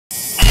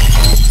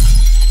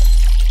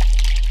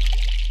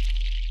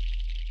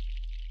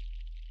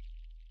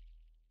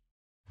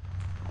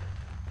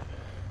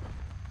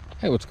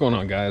Hey, what's going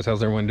on, guys?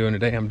 How's everyone doing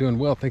today? I'm doing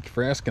well, thank you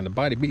for asking. The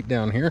body beat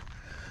down here,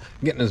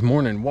 getting his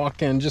morning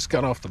walk in. Just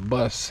got off the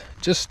bus,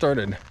 just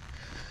started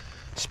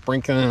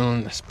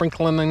sprinkling.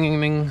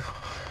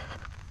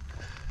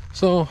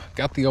 So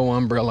got the old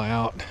umbrella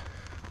out,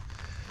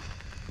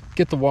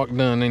 get the walk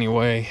done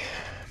anyway.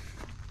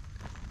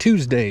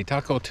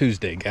 Taco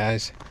Tuesday,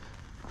 guys.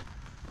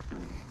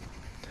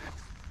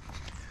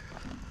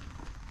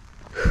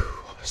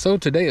 So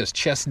today is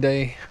chest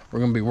day. We're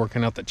going to be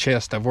working out the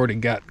chest. I've already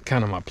got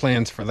kind of my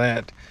plans for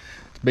that.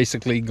 It's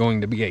basically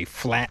going to be a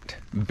flat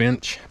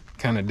bench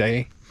kind of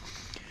day.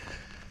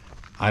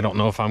 I don't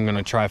know if I'm going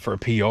to try for a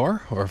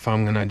PR or if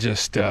I'm going to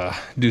just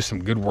do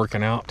some good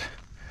working out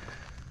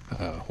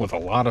with a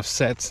lot of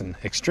sets and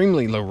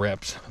extremely low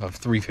reps of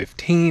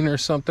 315 or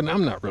something.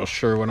 I'm not real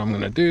sure what I'm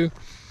going to do.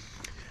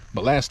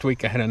 But last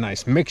week I had a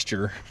nice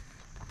mixture.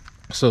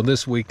 So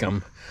this week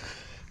I'm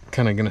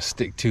kind of going to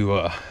stick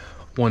to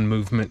one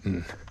movement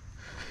and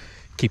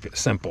keep it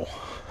simple.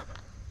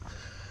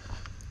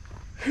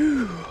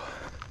 Whew.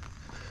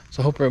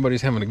 So I hope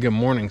everybody's having a good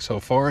morning so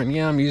far. And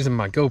yeah, I'm using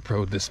my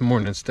GoPro this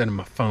morning instead of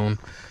my phone.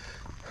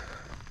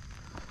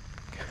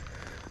 A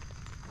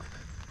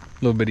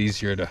little bit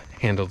easier to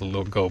handle the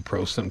little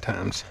GoPro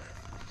sometimes.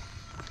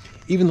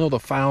 Even though the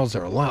files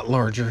are a lot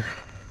larger,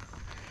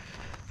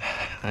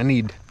 I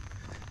need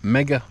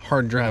mega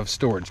hard drive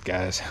storage,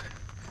 guys.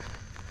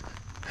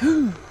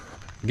 Whew.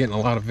 Getting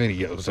a lot of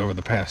videos over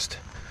the past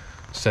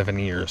 7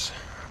 years.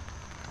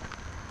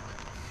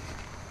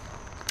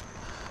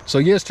 So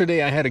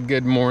yesterday I had a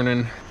good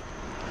morning.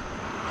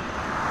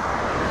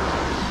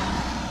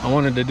 I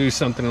wanted to do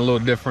something a little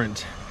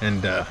different,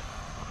 and I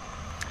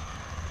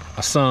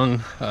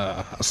sung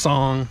a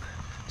song.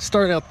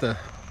 Start out the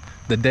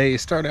day,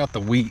 start out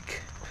the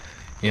week,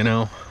 you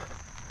know,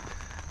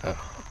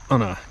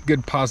 on a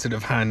good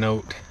positive high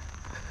note.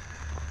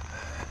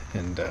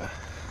 And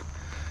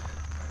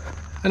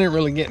I didn't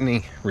really get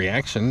any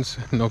reactions,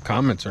 no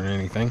comments or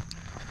anything.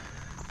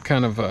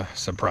 Kind of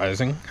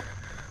surprising.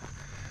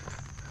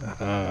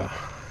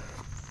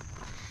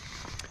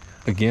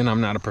 Again,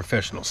 I'm not a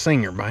professional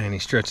singer by any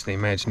stretch of the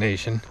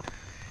imagination.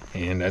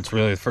 And that's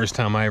really the first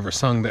time I ever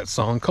sung that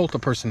song, Cult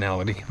of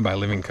Personality by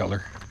Living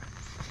Colour.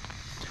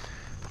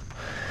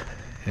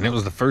 And it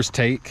was the first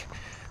take.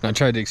 And I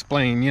tried to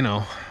explain, you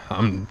know,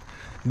 I'm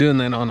doing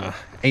that on a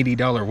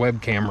 $80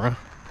 web camera.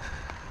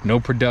 No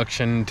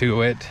production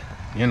to it.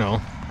 You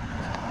know,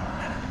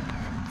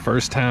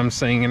 first time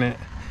singing it.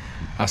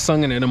 I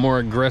sung it in a more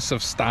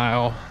aggressive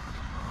style,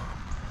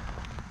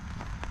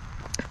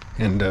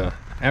 and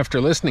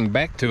after listening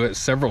back to it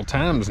several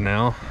times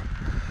now,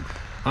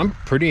 I'm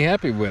pretty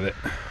happy with it.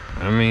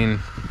 I mean,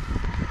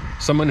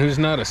 someone who's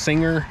not a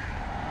singer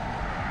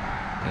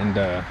and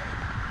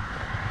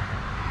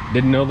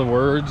didn't know the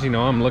words, you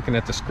know, I'm looking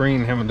at the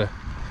screen having to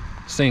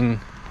sing,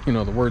 you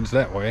know, the words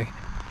that way.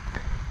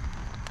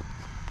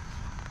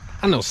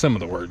 I know some of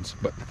the words,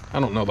 but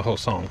I don't know the whole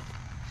song.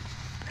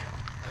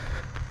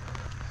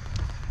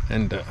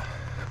 And,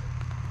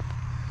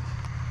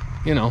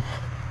 you know,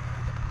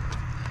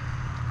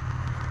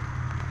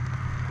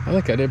 I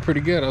think I did pretty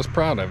good. I was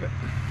proud of it.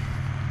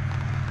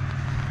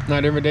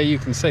 Not every day you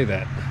can say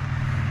that.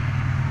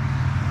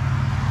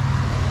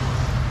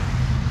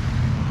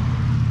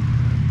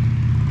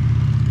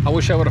 I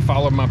wish I would have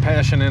followed my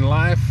passion in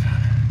life,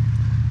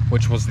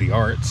 which was the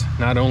arts.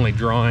 Not only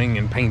drawing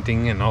and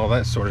painting and all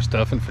that sort of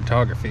stuff and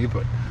photography,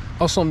 but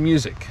also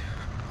music.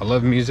 I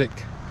love music.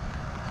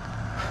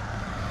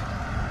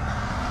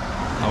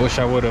 I wish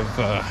I would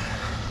have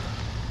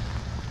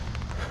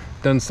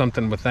done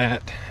something with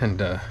that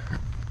and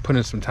put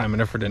in some time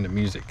and effort into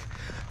music.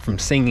 From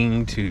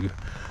singing to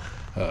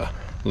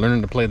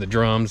learning to play the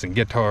drums and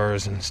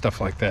guitars and stuff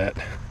like that.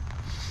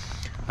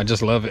 I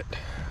just love it.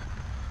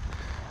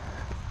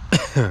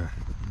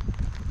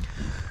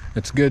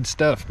 It's good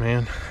stuff,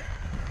 man.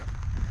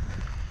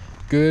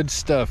 Good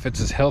stuff. It's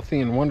as healthy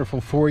and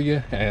wonderful for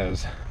you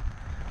as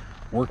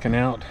working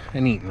out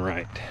and eating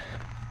right.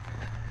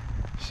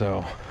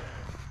 So,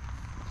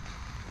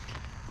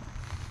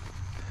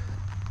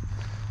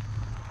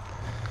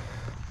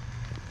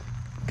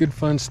 good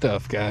fun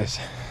stuff, guys.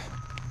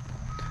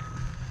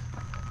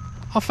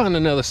 I'll find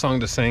another song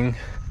to sing.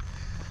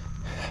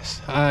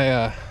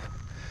 I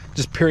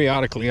just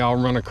periodically I'll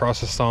run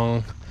across a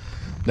song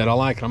that I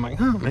like, and I'm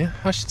like, oh man,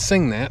 I should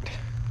sing that.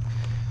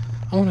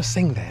 I want to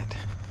sing that.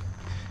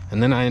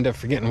 And then I end up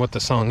forgetting what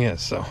the song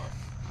is. So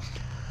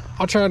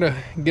I'll try to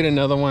get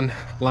another one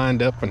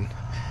lined up and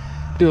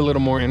do a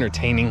little more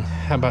entertaining.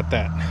 How about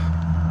that?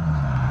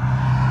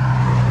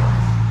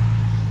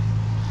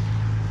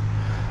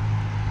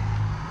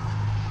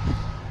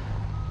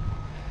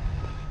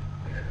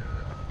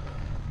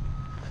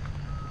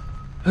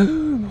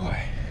 Oh boy.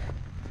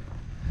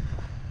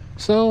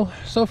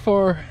 So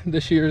far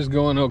this year is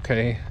going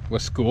okay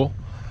with school.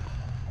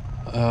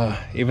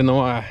 Even though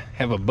I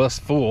have a bus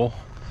full,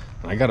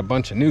 I got a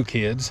bunch of new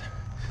kids.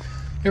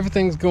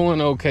 Everything's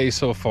going okay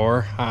so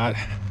far. I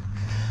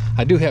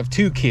do have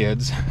two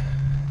kids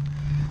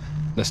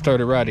that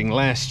started riding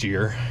last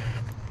year,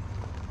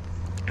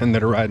 and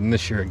that are riding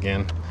this year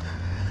again,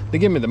 they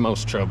give me the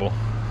most trouble.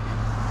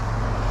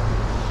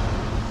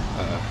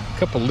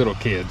 A couple little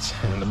kids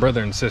and the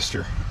brother and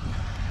sister.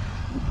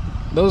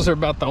 Those are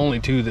about the only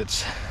two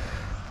that's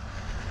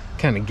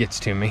kind of gets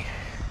to me.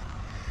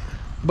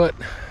 But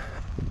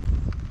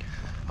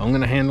I'm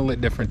gonna handle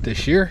it different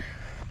this year.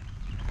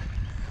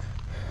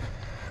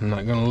 I'm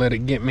not gonna let it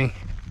get me.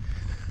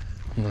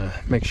 I'm gonna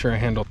make sure I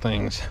handle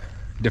things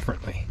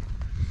differently.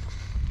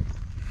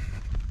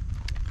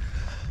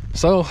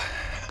 So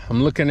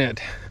I'm looking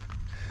at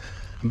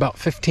about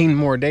 15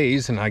 more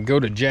days and I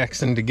go to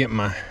Jackson to get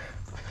my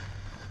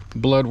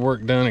blood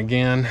work done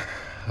again.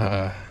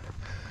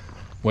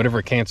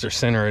 Whatever cancer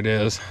center it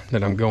is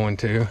that I'm going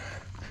to.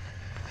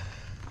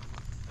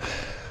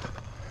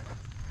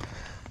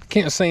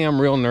 Can't say I'm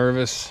real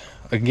nervous.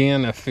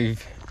 Again, if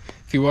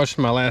you watched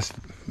my last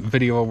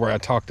video where I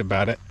talked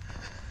about it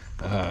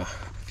a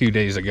few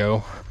days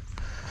ago,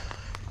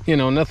 you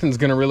know, nothing's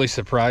gonna really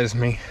surprise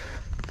me.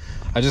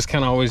 I just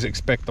kind of always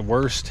expect the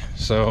worst,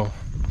 so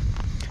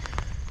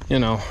you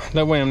know,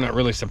 that way I'm not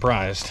really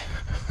surprised.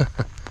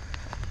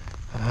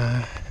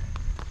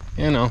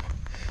 You know,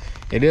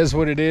 it is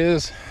what it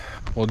is.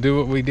 We'll do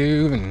what we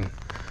do, and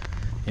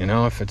you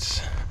know, if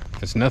it's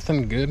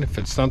nothing, good. If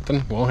it's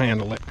something, we'll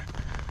handle it.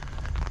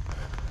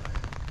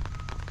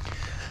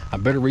 I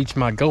better reach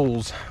my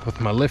goals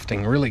with my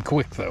lifting really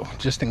quick though,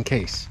 just in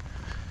case.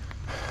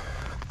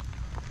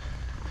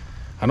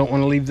 I don't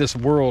want to leave this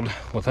world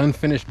with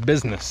unfinished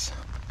business.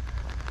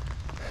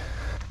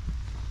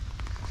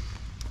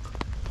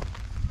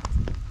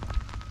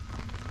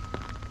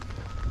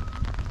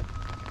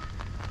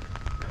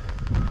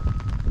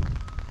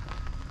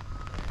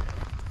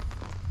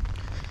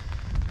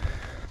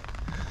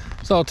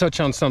 So I'll touch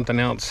on something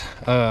else.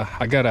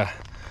 I got a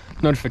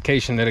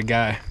notification that a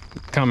guy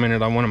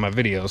commented on one of my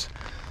videos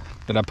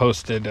that I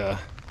posted a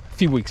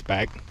few weeks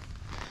back,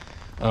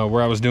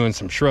 where I was doing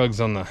some shrugs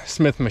on the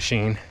Smith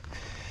machine,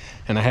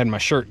 and I had my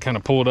shirt kind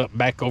of pulled up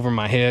back over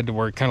my head to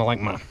where kind of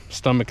like my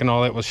stomach and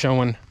all that was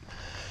showing.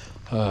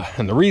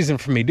 And the reason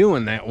for me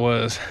doing that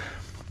was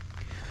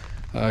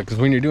because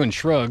when you're doing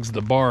shrugs,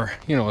 the bar,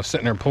 you know, is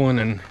sitting there pulling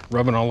and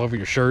rubbing all over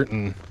your shirt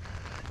and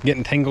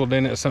getting tangled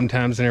in it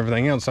sometimes and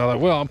everything else. So I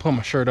thought, well, I'll pull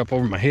my shirt up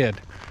over my head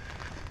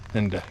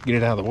and get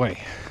it out of the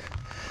way.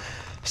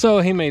 So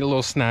he made a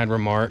little snide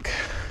remark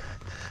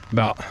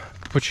about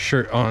put your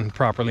shirt on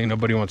properly,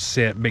 nobody wants to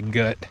see it, big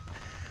gut.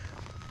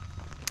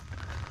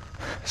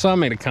 So I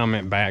made a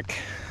comment back,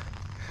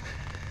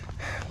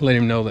 let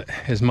him know that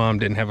his mom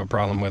didn't have a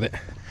problem with it.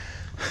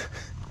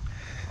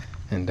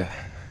 And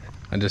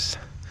I just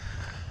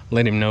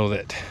let him know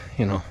that,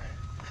 you know,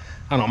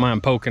 I don't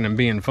mind poking and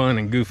being fun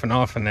and goofing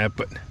off and that,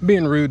 but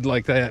being rude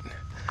like that,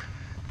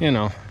 you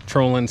know,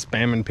 trolling,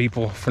 spamming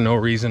people for no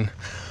reason,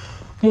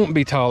 won't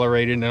be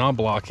tolerated, and I'll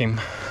block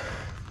him.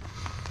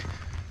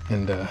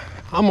 And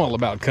I'm all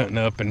about cutting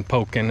up and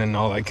poking and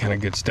all that kind of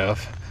good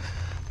stuff,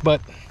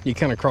 but you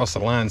kind of cross the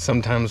line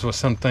sometimes with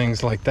some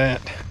things like that.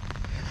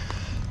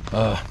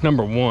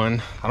 Number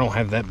one, I don't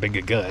have that big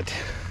a gut,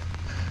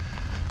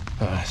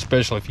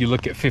 especially if you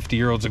look at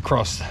 50-year-olds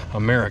across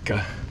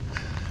America.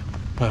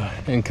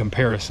 In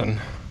comparison,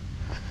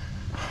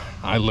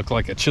 I look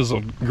like a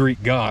chiseled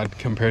Greek god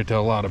compared to a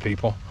lot of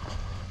people.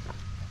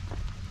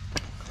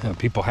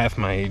 People half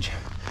my age,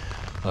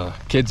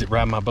 kids that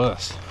ride my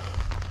bus.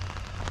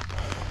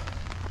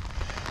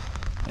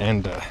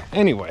 And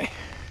anyway,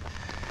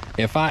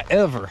 if I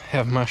ever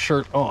have my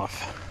shirt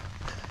off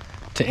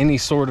to any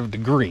sort of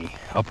degree,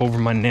 up over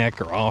my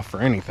neck or off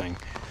or anything,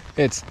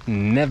 it's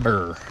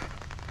never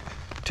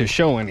to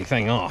show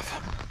anything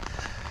off,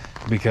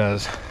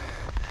 because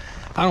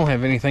I don't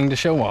have anything to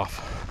show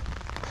off.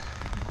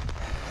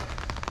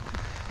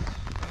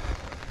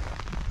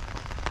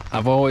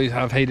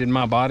 I've hated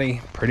my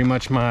body pretty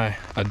much my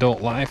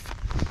adult life.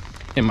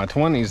 In my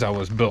 20s, I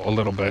was built a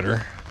little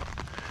better.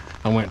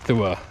 I went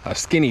through a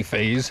skinny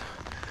phase,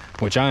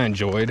 which I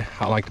enjoyed.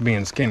 I liked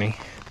being skinny.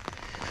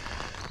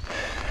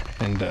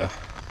 And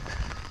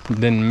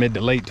then mid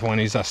to late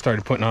 20s, I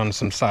started putting on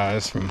some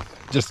size from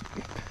just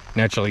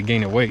naturally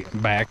gaining weight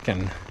back,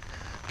 and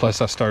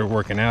plus I started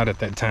working out at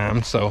that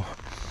time. So,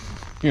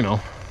 you know,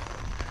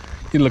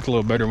 you look a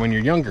little better when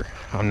you're younger.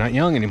 I'm not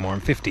young anymore, I'm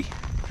 50.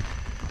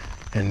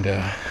 And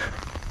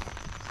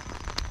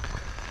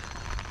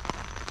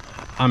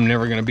I'm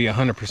never going to be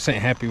 100%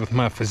 happy with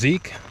my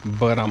physique,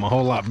 but I'm a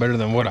whole lot better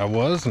than what I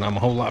was, and I'm a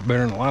whole lot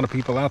better than a lot of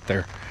people out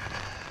there.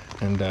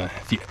 And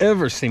if you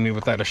ever see me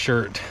without a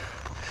shirt,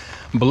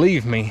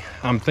 believe me,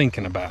 I'm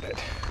thinking about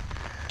it,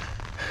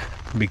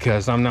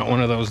 because I'm not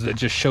one of those that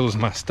just shows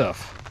my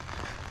stuff,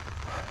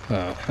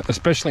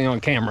 especially on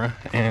camera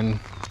and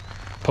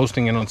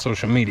posting it on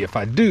social media. If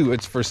I do,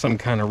 it's for some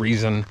kind of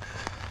reason.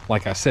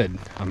 Like I said,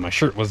 my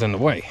shirt was in the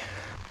way.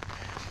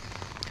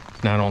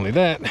 Not only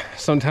that,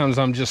 sometimes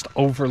I'm just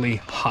overly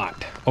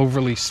hot,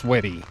 overly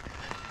sweaty,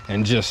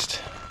 and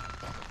just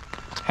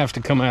have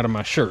to come out of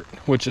my shirt,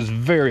 which is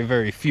very,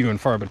 very few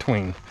and far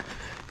between.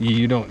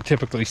 You don't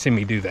typically see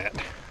me do that.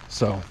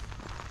 So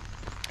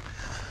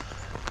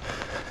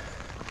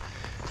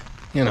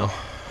you know.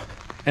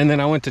 And then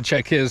I went to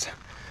check his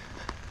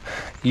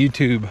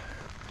YouTube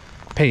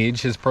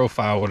page, his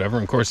profile, whatever.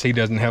 And of course, he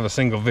doesn't have a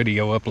single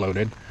video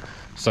uploaded.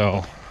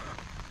 So,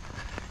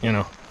 you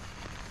know,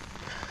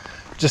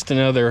 just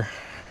another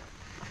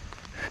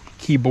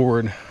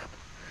keyboard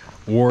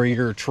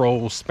warrior,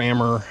 troll,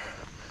 spammer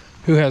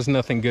who has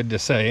nothing good to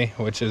say,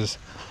 which is,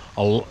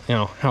 you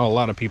know, how a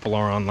lot of people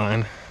are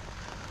online.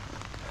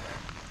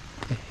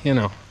 You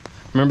know,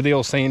 remember the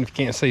old saying, if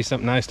you can't say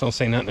something nice, don't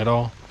say nothing at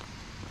all?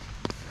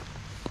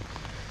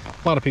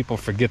 A lot of people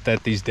forget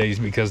that these days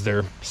because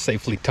they're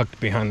safely tucked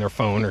behind their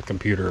phone or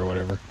computer or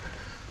whatever.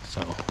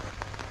 So,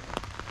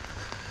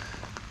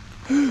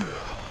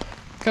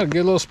 got a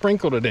good little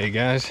sprinkle today,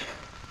 guys.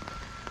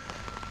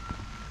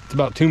 It's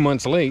about 2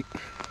 months late.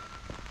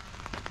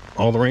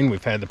 All the rain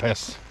we've had the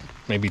past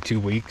maybe 2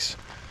 weeks.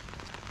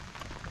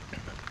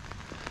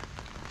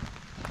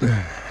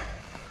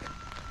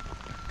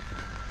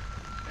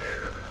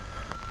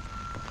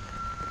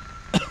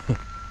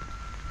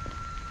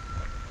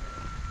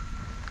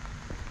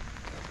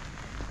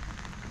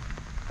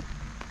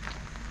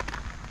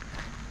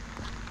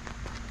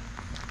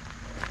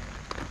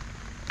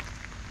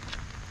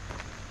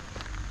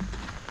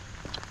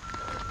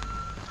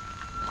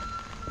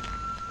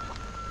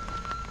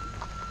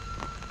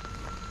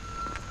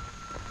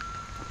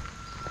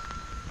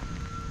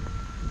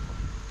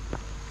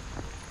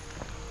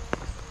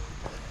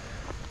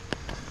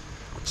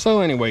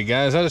 So anyway,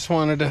 guys, I just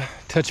wanted to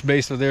touch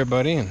base with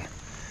everybody and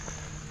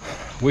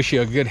wish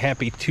you a good,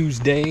 happy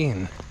Tuesday,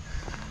 and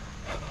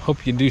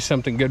hope you do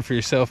something good for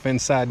yourself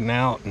inside and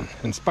out and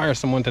inspire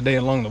someone today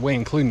along the way,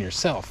 including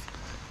yourself.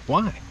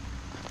 Why?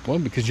 Well,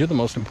 because you're the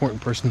most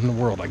important person in the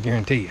world, I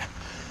guarantee you,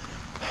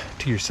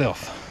 to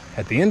yourself.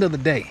 At the end of the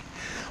day,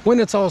 when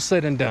it's all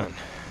said and done,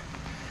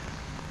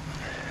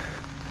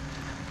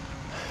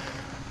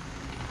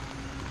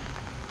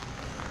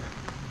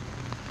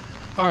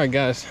 all right,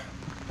 guys,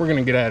 we're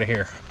gonna get out of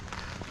here.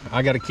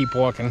 I gotta keep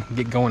walking,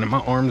 get going, and my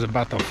arm's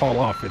about to fall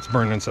off. It's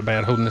burning so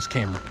bad holding this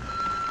camera.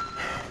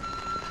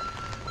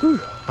 Whew,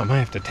 I might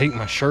have to take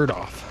my shirt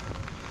off.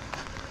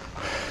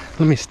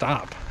 Let me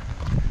stop.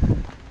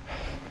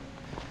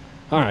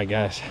 All right,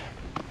 guys.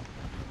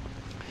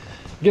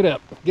 Get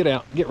up, get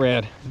out, get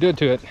rad, do it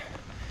to it.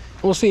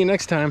 We'll see you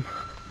next time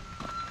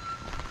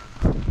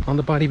on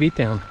the Body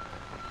Beatdown.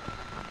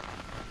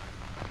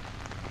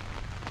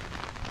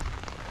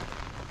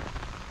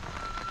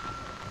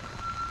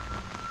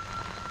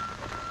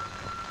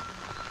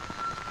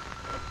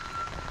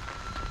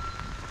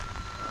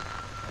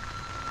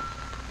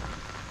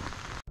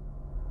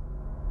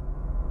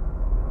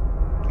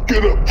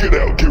 Get up, get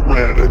out, get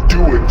rad, and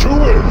do it to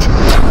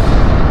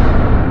it!